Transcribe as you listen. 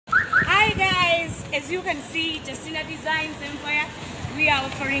as you can see, Justina Designs Empire, we are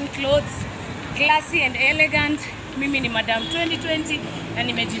offering clothes classy and elegant. Mimi ni Madam 2020 na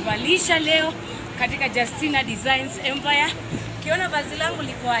nimejivalisha leo katika Justina Designs Empire. Kiona vazi langu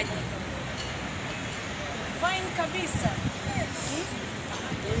likoaje? Fine kabisa.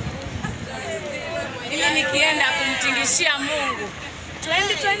 Ili nikienda kumtingishia Mungu.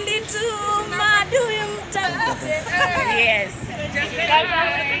 2022 maadui mtafute. Yes.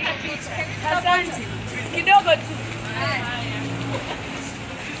 Asante. Kidogo tu.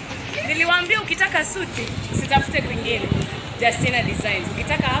 Niliwaambia ukitaka suti usitafute kwingine. Justina Designs.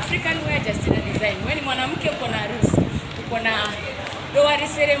 Ukitaka African wear, Justina Design. Wewe ni mwanamke uko na harusi, uko na dowry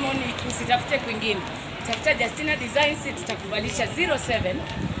ceremony, usitafute kwingine. Tafuta Justina Designs, tutakuvalisha 07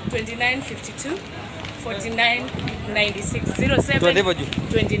 2952 4996 07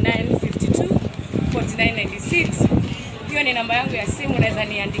 2952 4996. Hiyo ni namba yangu ya simu, unaweza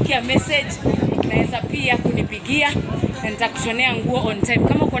niandikia message, unaweza pia kunipigia na nitakushonea nguo on time.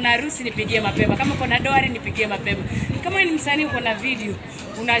 Kama uko na harusi nipigie mapema, kama uko na dowry nipigie mapema. Kama ni msanii uko na video,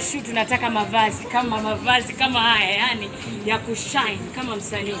 una shoot unataka mavazi kama haya, yani ya kushine kama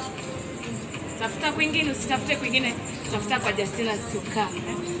msanii. Tafuta kwingine, usitafute kwingine, tafuta kwa Justina Syokau.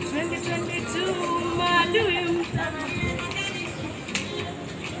 2022 maadui.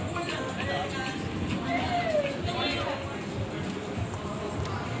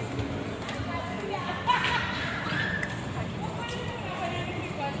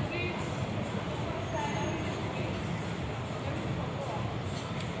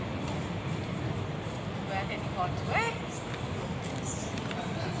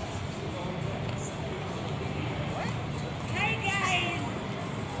 Hey guys,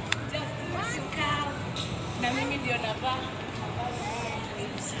 Justina Syokau. Na mimi ndio navaa.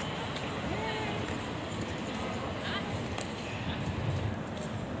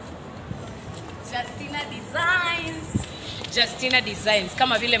 Justina Designs. Justina Designs,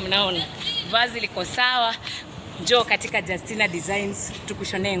 kama vile mnaona vazi liko sawa. Njoo katika Justina Designs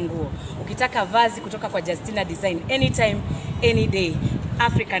tukushonee nguo. Ukitaka vazi kutoka kwa Justina Design anytime, any day,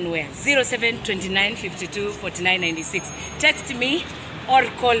 African wear 07 29 52 49 96. Text me or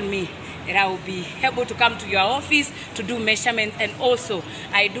call me and I will be able to come to your office to do measurements, and also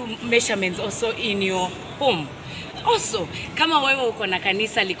I do measurements also in your home. Also, kama wewe uko na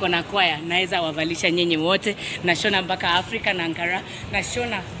kanisa liko na kwaya, naweza wavalisha nyinyi wote. Nashona mpaka African Ankara,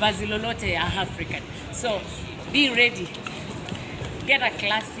 nashona vazi lolote ya African. So be ready. Get a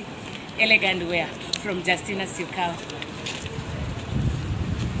classy, elegant wear from Justina Syokau.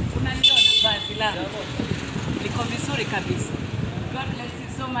 Unaliona vazi langu liko vizuri kabisa. God bless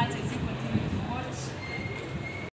you so much.